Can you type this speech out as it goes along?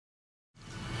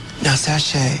Now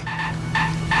sashay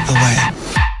away.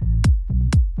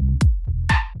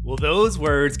 Well, those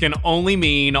words can only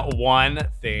mean one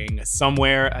thing.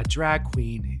 Somewhere a drag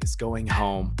queen is going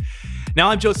home. Now,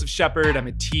 I'm Joseph Shepard. I'm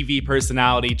a TV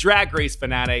personality, drag race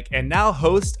fanatic, and now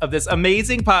host of this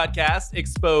amazing podcast,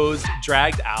 Exposed,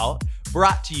 Dragged Out,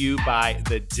 brought to you by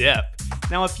The Dip.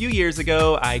 Now, a few years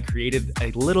ago, I created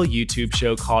a little YouTube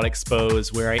show called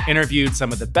Exposed, where I interviewed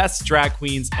some of the best drag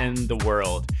queens in the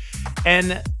world.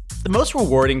 And the most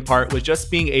rewarding part was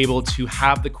just being able to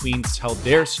have the queens tell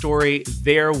their story,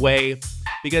 their way,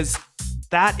 because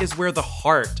that is where the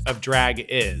heart of drag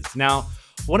is. Now,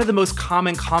 one of the most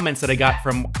common comments that I got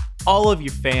from all of you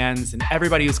fans and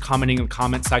everybody who's commenting in the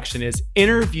comment section is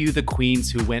interview the queens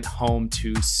who went home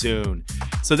too soon.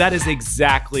 So that is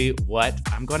exactly what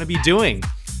I'm going to be doing.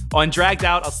 On Dragged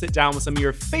Out, I'll sit down with some of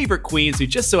your favorite queens who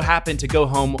just so happen to go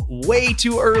home way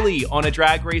too early on a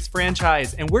drag race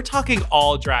franchise. And we're talking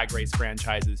all drag race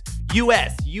franchises.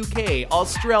 US, UK,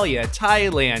 Australia,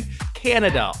 Thailand,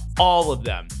 Canada, all of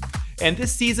them. And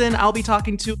this season, I'll be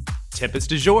talking to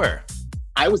Tempest DuJour.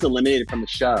 I was eliminated from the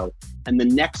show, and the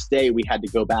next day we had to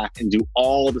go back and do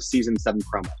all the season 7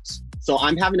 promos. So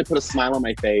I'm having to put a smile on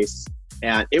my face,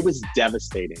 and it was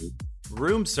devastating.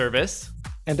 Room service.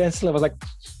 And then Scylla was like,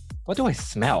 what do I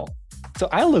smell? So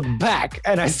I look back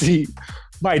and I see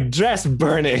my dress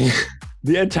burning.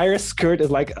 The entire skirt is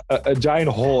like a giant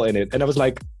hole in it. And I was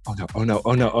like, oh no, oh no,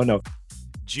 oh no, oh no.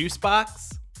 Juice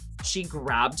box. She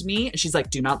grabbed me and she's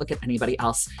like, do not look at anybody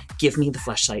else. Give me the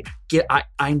fleshlight.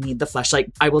 I need the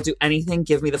fleshlight. I will do anything.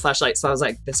 Give me the fleshlight. So I was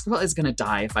like, this girl is going to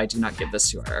die if I do not give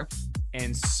this to her.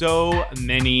 And so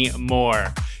many more.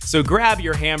 So grab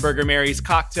your Hamburger Mary's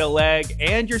cocktail leg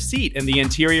and your seat in the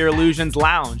Interior Illusions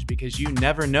Lounge, because you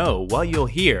never know what you'll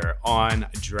hear on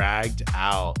Dragged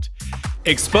Out.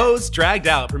 Exposed, Dragged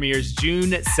Out premieres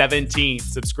June 17th.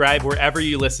 Subscribe wherever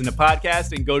you listen to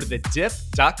podcasts and go to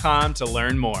thedip.com to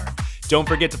learn more. Don't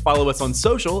forget to follow us on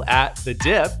social at The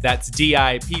Dip, that's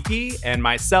DIPP, and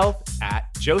myself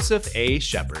at Joseph A.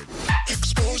 Shepard.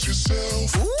 Expose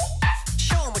yourself.